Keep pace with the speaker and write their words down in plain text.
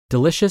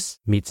Delicious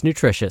meets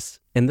nutritious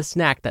in the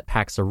snack that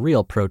packs a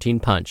real protein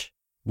punch.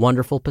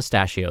 Wonderful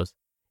Pistachios.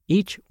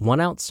 Each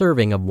 1-ounce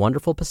serving of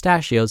Wonderful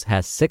Pistachios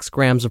has 6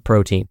 grams of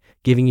protein,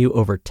 giving you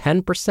over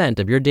 10%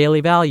 of your daily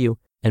value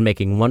and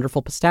making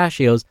Wonderful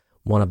Pistachios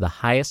one of the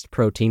highest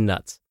protein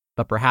nuts.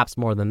 But perhaps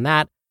more than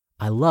that,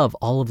 I love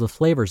all of the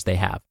flavors they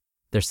have.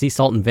 Their sea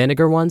salt and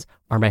vinegar ones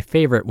are my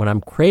favorite when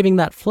I'm craving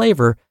that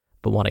flavor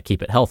but want to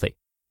keep it healthy.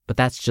 But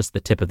that's just the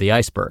tip of the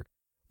iceberg.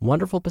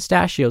 Wonderful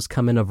Pistachios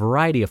come in a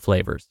variety of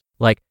flavors,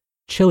 like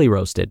chili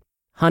roasted,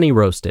 honey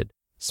roasted,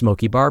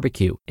 smoky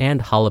barbecue,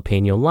 and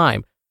jalapeno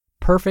lime,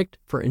 perfect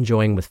for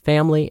enjoying with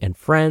family and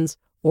friends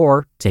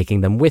or taking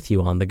them with you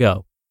on the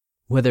go.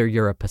 Whether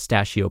you're a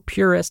pistachio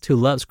purist who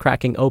loves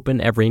cracking open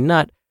every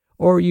nut,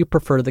 or you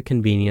prefer the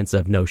convenience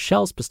of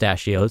no-shells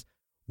pistachios,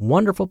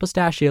 Wonderful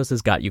Pistachios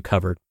has got you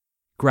covered.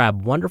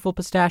 Grab Wonderful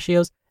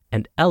Pistachios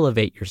and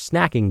elevate your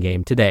snacking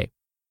game today.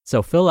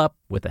 So fill up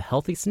with a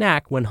healthy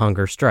snack when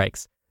hunger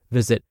strikes.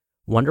 Visit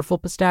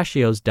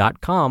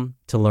wonderfulpistachios.com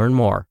to learn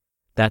more.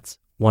 That's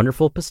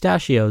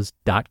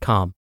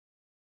wonderfulpistachios.com.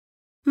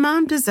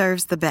 Mom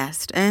deserves the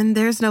best, and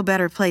there's no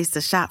better place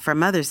to shop for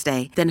Mother's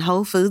Day than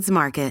Whole Foods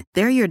Market.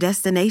 They're your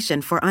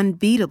destination for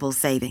unbeatable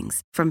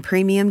savings, from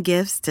premium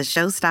gifts to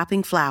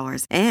show-stopping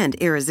flowers and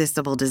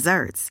irresistible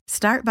desserts.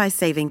 Start by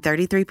saving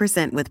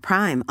 33% with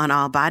Prime on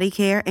all body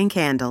care and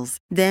candles.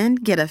 Then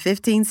get a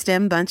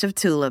 15-stem bunch of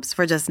tulips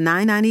for just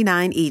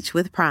 $9.99 each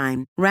with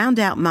Prime. Round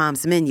out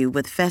Mom's menu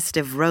with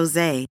festive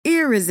rosé,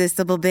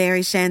 irresistible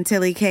berry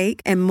chantilly cake,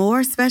 and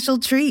more special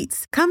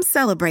treats. Come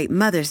celebrate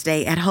Mother's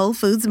Day at Whole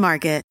Foods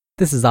Market.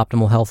 This is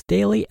Optimal Health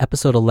Daily,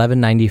 episode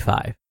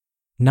 1195.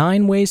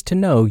 9 Ways to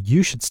Know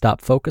You Should Stop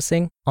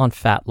Focusing on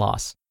Fat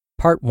Loss.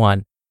 Part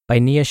 1 by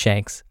Nia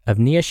Shanks of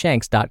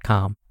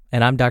niashanks.com.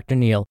 And I'm Dr.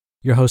 Neil,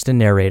 your host and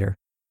narrator.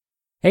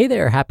 Hey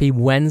there, happy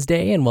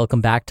Wednesday and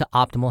welcome back to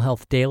Optimal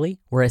Health Daily,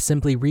 where I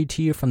simply read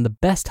to you from the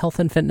best health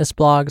and fitness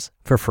blogs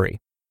for free.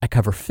 I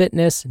cover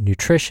fitness,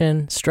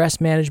 nutrition, stress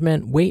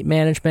management, weight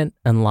management,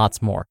 and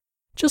lots more.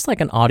 Just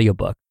like an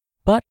audiobook,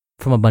 but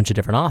from a bunch of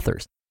different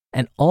authors.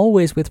 And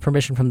always with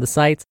permission from the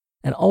sites,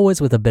 and always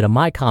with a bit of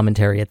my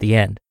commentary at the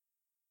end.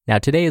 Now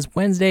today is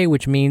Wednesday,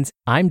 which means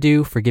I'm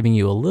due for giving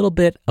you a little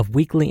bit of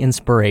weekly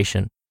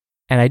inspiration.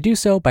 And I do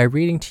so by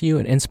reading to you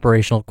an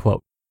inspirational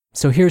quote.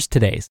 So here's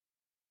today's.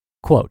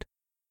 Quote,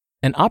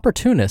 "An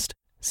opportunist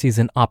sees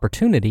an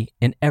opportunity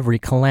in every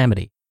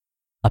calamity.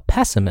 A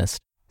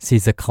pessimist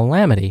sees a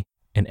calamity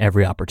in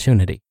every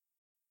opportunity."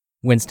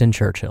 Winston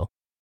Churchill.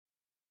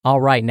 All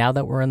right, now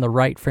that we're in the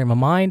right frame of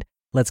mind,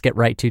 let's get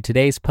right to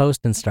today's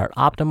post and start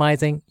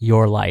optimizing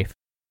your life.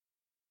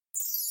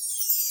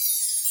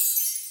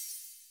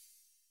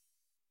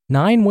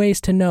 9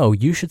 Ways to Know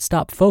You Should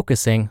Stop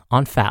Focusing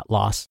on Fat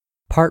Loss.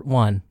 Part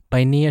 1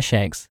 by Nia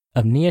Shanks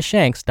of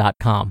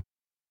niashanks.com.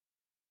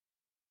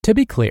 To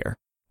be clear,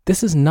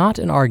 this is not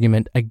an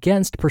argument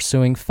against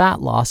pursuing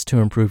fat loss to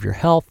improve your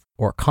health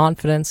or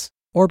confidence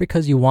or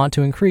because you want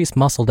to increase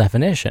muscle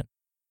definition.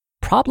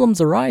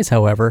 Problems arise,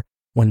 however,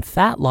 when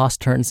fat loss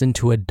turns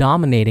into a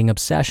dominating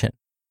obsession.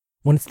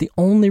 When it's the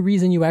only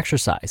reason you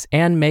exercise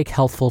and make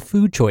healthful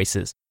food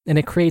choices, and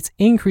it creates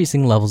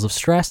increasing levels of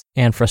stress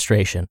and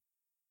frustration.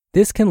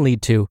 This can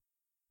lead to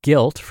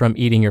guilt from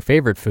eating your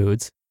favorite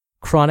foods,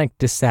 chronic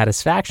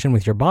dissatisfaction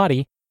with your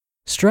body,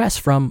 stress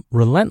from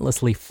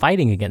relentlessly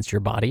fighting against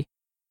your body,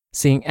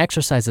 seeing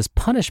exercise as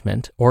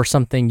punishment or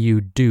something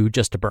you do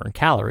just to burn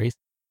calories,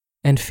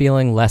 and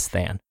feeling less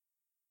than.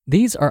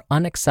 These are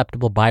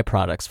unacceptable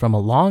byproducts from a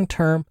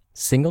long-term,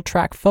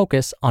 single-track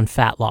focus on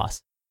fat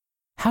loss.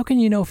 How can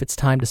you know if it's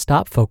time to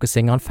stop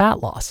focusing on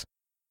fat loss?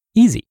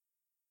 Easy.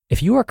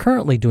 If you are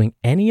currently doing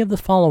any of the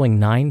following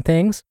 9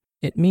 things,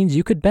 it means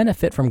you could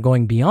benefit from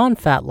going beyond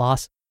fat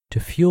loss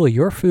to fuel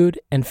your food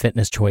and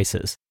fitness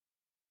choices.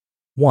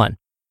 1.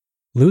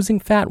 Losing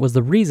fat was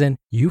the reason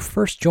you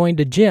first joined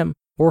a gym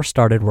or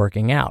started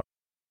working out.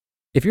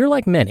 If you're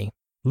like many,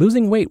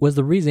 losing weight was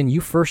the reason you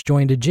first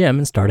joined a gym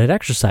and started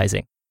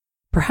exercising.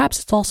 Perhaps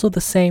it's also the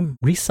same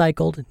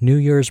recycled New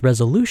Year's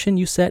resolution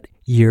you set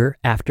year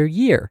after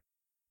year.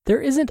 There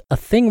isn't a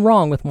thing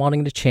wrong with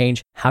wanting to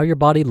change how your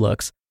body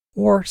looks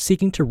or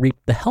seeking to reap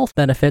the health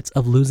benefits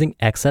of losing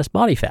excess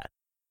body fat.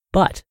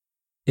 But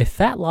if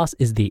fat loss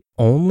is the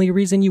only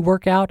reason you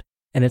work out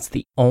and it's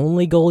the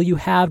only goal you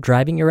have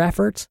driving your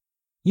efforts,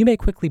 you may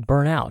quickly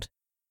burn out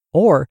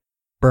or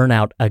burn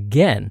out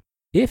again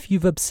if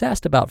you've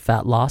obsessed about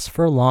fat loss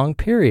for long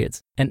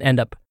periods and end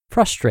up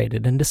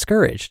frustrated and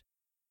discouraged.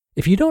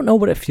 If you don't know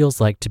what it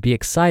feels like to be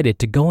excited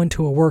to go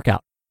into a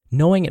workout,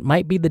 knowing it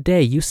might be the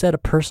day you set a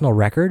personal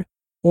record,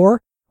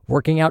 or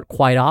working out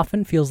quite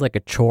often feels like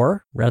a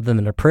chore rather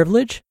than a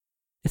privilege,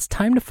 it's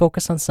time to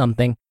focus on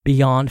something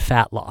beyond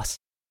fat loss.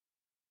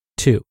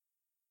 2.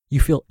 You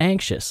feel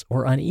anxious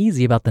or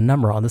uneasy about the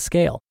number on the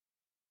scale.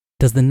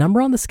 Does the number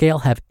on the scale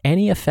have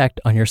any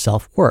effect on your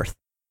self-worth?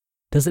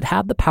 Does it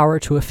have the power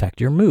to affect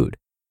your mood?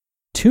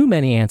 Too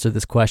many answer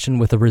this question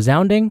with a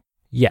resounding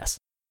yes.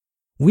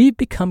 We've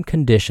become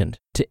conditioned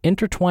to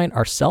intertwine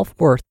our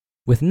self-worth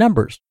with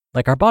numbers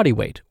like our body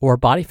weight or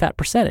body fat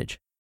percentage.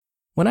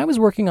 When I was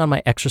working on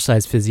my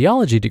exercise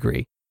physiology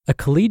degree, a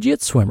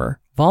collegiate swimmer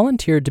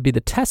volunteered to be the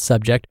test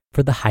subject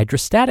for the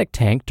hydrostatic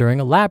tank during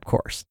a lab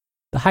course.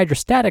 The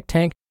hydrostatic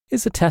tank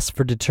is a test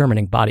for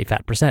determining body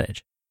fat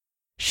percentage.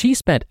 She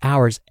spent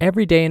hours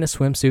every day in a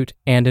swimsuit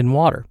and in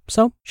water,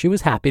 so she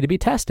was happy to be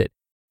tested.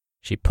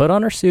 She put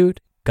on her suit,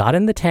 got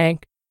in the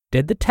tank,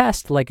 did the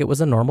test like it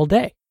was a normal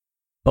day.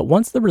 But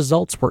once the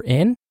results were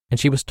in and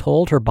she was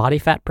told her body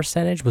fat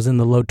percentage was in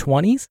the low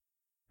 20s,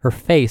 her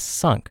face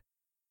sunk.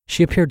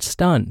 She appeared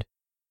stunned.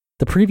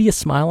 The previous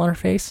smile on her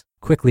face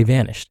quickly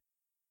vanished.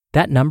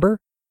 That number,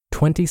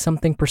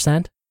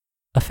 20-something%,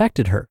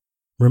 affected her,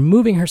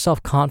 removing her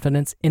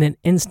self-confidence in an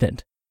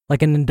instant,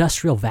 like an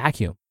industrial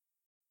vacuum.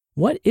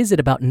 What is it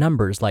about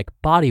numbers like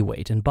body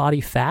weight and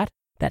body fat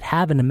that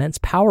have an immense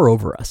power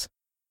over us?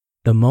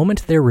 The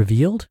moment they're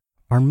revealed,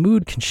 our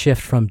mood can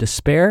shift from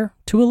despair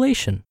to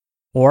elation,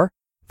 or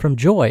from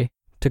joy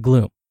to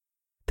gloom.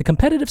 The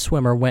competitive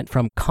swimmer went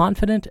from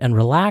confident and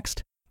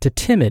relaxed to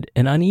timid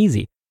and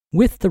uneasy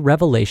with the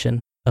revelation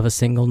of a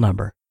single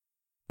number.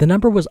 The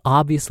number was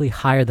obviously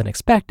higher than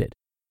expected,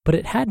 but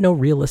it had no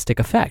realistic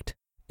effect.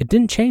 It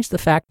didn't change the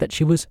fact that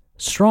she was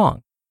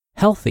strong,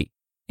 healthy,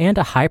 and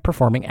a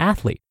high-performing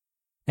athlete.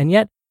 And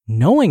yet,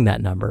 knowing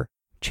that number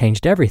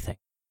changed everything.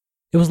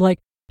 It was like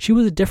she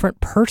was a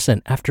different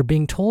person after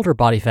being told her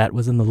body fat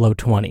was in the low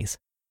 20s.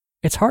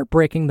 It's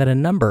heartbreaking that a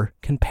number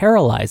can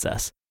paralyze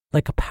us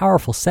like a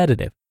powerful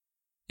sedative.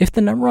 If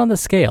the number on the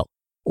scale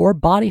or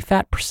body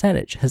fat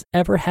percentage has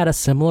ever had a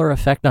similar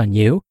effect on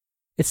you,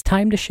 it's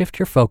time to shift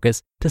your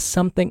focus to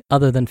something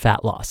other than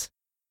fat loss.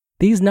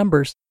 These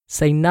numbers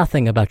say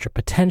nothing about your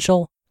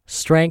potential,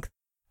 strength,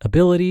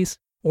 abilities,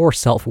 or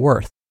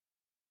self-worth.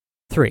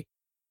 3.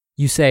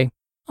 You say,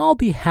 I'll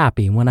be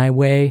happy when I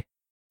weigh.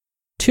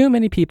 Too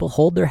many people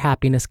hold their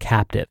happiness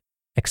captive,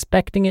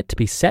 expecting it to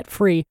be set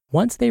free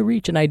once they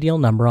reach an ideal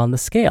number on the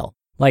scale,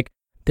 like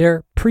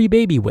their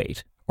pre-baby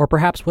weight, or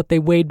perhaps what they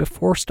weighed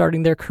before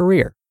starting their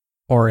career,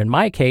 or in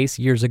my case,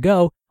 years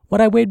ago, what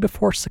I weighed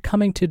before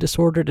succumbing to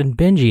disordered and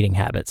binge eating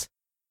habits.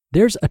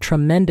 There's a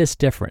tremendous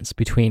difference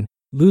between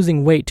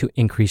losing weight to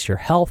increase your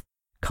health,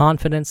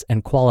 confidence,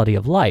 and quality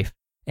of life,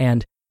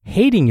 and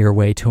hating your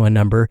way to a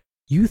number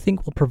you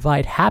think will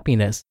provide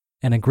happiness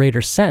and a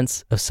greater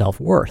sense of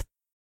self-worth.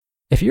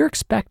 If you're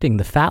expecting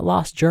the fat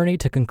loss journey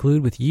to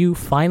conclude with you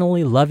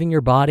finally loving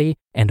your body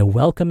and a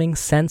welcoming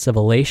sense of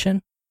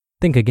elation,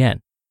 think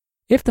again.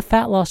 If the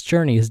fat loss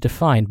journey is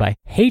defined by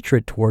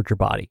hatred toward your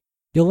body,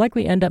 you'll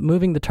likely end up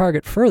moving the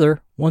target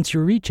further once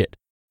you reach it.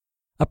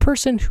 A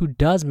person who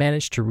does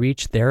manage to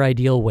reach their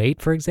ideal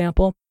weight, for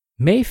example,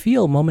 may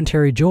feel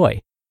momentary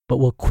joy, but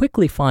will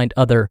quickly find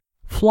other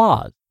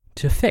flaws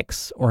to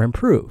fix or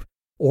improve,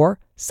 or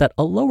set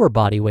a lower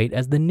body weight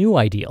as the new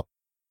ideal.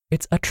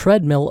 It's a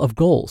treadmill of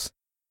goals.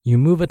 You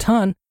move a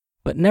ton,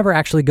 but never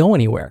actually go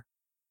anywhere.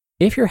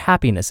 If your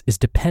happiness is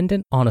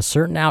dependent on a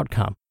certain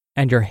outcome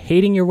and you're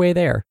hating your way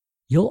there,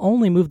 you'll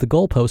only move the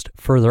goalpost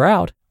further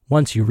out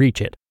once you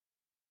reach it.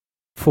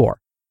 4.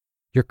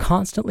 You're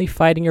constantly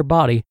fighting your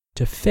body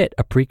to fit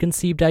a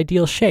preconceived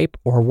ideal shape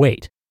or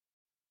weight.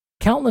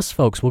 Countless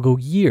folks will go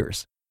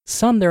years,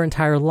 some their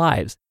entire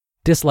lives,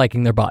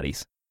 disliking their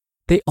bodies.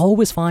 They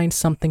always find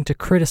something to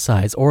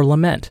criticize or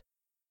lament.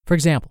 For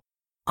example,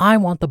 I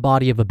want the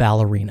body of a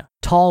ballerina,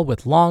 tall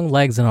with long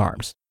legs and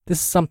arms. This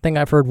is something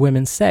I've heard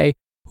women say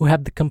who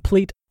have the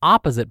complete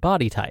opposite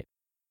body type.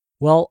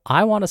 Well,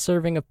 I want a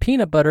serving of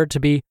peanut butter to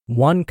be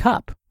 1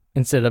 cup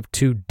instead of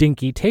 2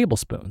 dinky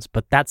tablespoons,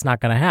 but that's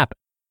not going to happen.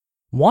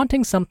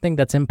 Wanting something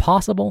that's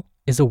impossible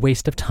is a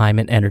waste of time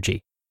and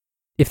energy.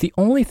 If the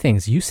only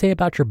things you say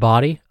about your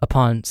body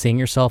upon seeing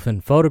yourself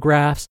in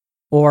photographs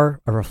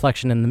or a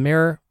reflection in the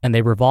mirror and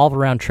they revolve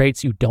around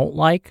traits you don't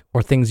like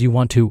or things you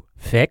want to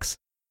fix,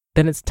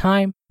 then it's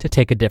time to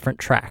take a different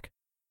track.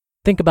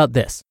 Think about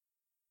this.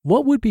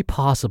 What would be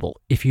possible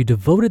if you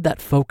devoted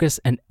that focus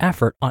and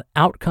effort on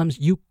outcomes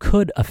you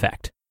could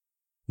affect?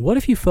 What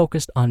if you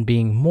focused on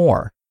being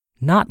more,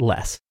 not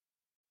less?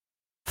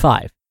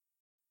 5.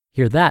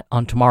 Hear that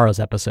on tomorrow's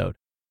episode.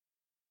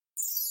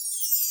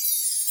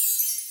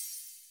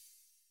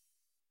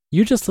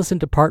 You just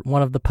listened to part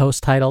 1 of the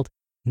post titled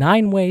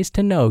 9 Ways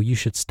to Know You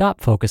Should Stop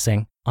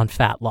Focusing on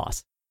Fat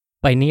Loss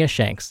by Nia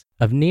Shanks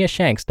of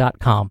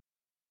niashanks.com.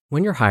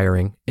 When you're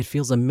hiring, it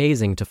feels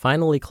amazing to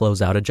finally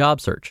close out a job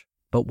search.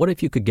 But what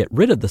if you could get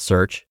rid of the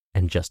search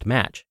and just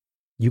match?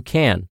 You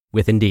can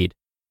with Indeed.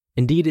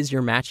 Indeed is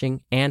your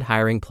matching and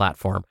hiring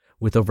platform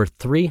with over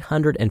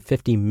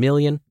 350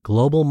 million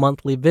global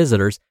monthly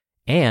visitors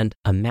and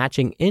a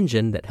matching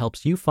engine that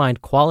helps you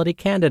find quality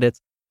candidates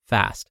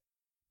fast.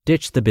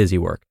 Ditch the busy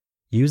work.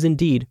 Use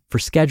Indeed for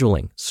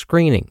scheduling,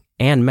 screening,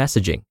 and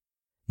messaging.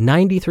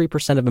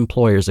 93% of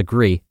employers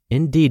agree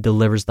Indeed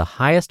delivers the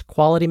highest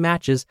quality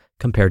matches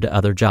compared to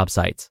other job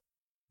sites.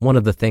 One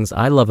of the things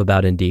I love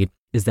about Indeed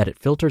is that it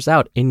filters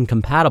out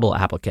incompatible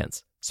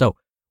applicants. So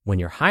when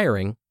you're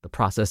hiring, the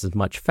process is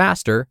much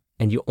faster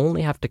and you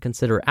only have to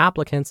consider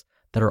applicants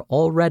that are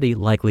already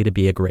likely to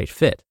be a great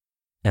fit.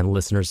 And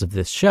listeners of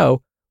this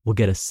show will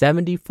get a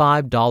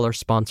 $75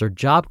 sponsored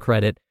job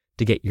credit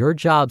to get your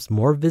jobs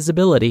more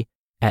visibility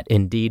at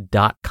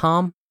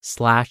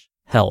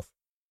Indeed.com/health.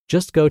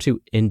 Just go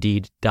to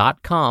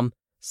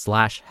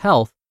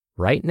Indeed.com/health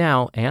right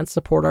now and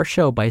support our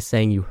show by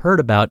saying you heard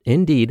about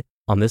Indeed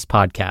on this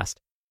podcast.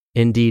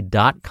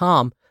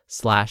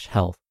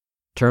 Indeed.com/health.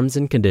 Terms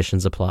and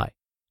conditions apply.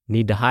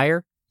 Need to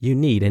hire? You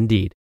need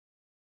Indeed.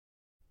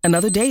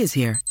 Another day is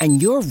here,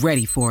 and you're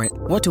ready for it.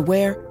 What to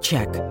wear?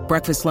 Check.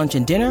 Breakfast, lunch,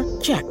 and dinner?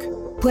 Check.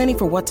 Planning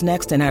for what's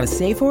next and how to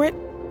save for it?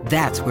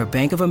 That's where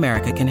Bank of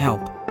America can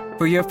help.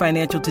 For your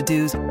financial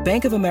to-dos,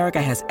 Bank of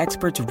America has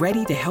experts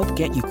ready to help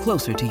get you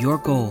closer to your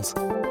goals.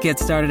 Get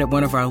started at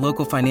one of our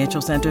local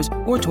financial centers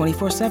or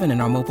 24/7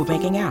 in our mobile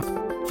banking app.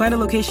 Find a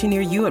location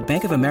near you at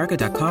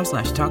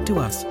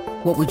bankofamerica.com/talktous.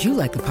 What would you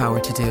like the power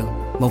to do?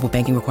 Mobile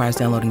banking requires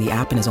downloading the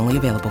app and is only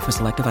available for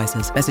select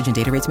devices. Message and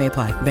data rates may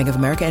apply. Bank of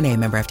America NA,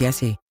 member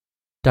FDIC.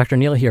 Dr.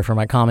 Neil here for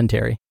my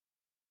commentary.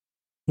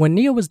 When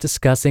Nia was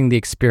discussing the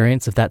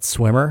experience of that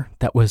swimmer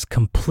that was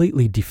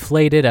completely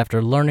deflated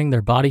after learning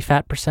their body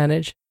fat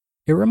percentage,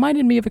 it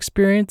reminded me of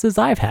experiences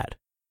I've had.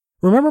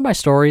 Remember my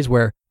stories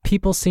where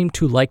people seem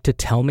to like to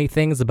tell me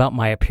things about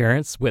my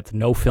appearance with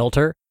no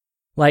filter?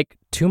 Like,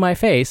 to my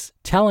face,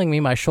 telling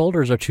me my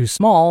shoulders are too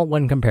small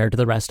when compared to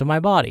the rest of my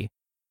body.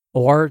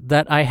 Or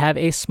that I have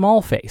a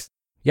small face.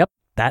 Yep,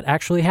 that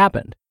actually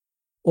happened.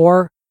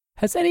 Or,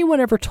 has anyone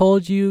ever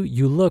told you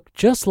you look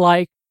just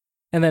like,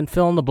 and then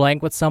fill in the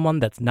blank with someone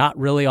that's not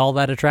really all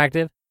that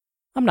attractive?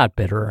 I'm not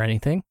bitter or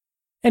anything.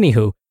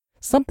 Anywho,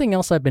 something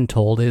else I've been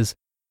told is,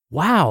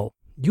 wow,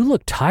 you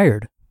look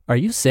tired. Are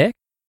you sick?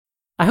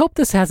 I hope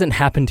this hasn't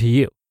happened to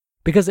you,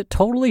 because it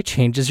totally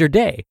changes your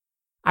day.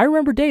 I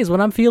remember days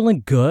when I'm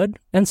feeling good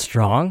and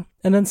strong,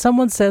 and then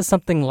someone says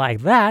something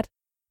like that,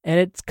 and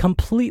it's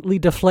completely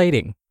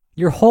deflating.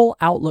 Your whole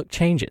outlook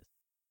changes.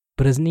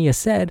 But as Nia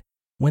said,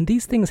 when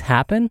these things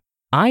happen,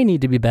 I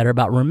need to be better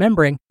about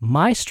remembering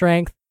my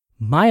strength,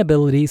 my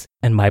abilities,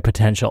 and my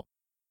potential.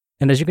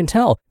 And as you can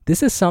tell,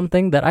 this is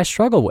something that I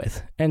struggle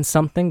with and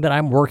something that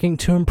I'm working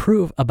to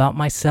improve about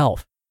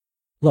myself.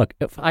 Look,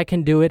 if I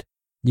can do it,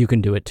 you can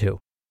do it too.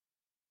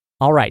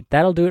 All right,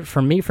 that'll do it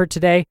for me for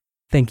today.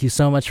 Thank you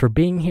so much for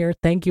being here.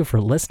 Thank you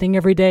for listening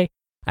every day.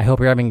 I hope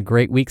you're having a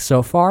great week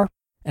so far,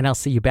 and I'll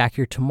see you back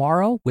here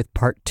tomorrow with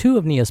part 2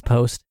 of Nia's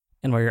post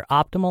and where your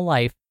optimal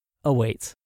life awaits.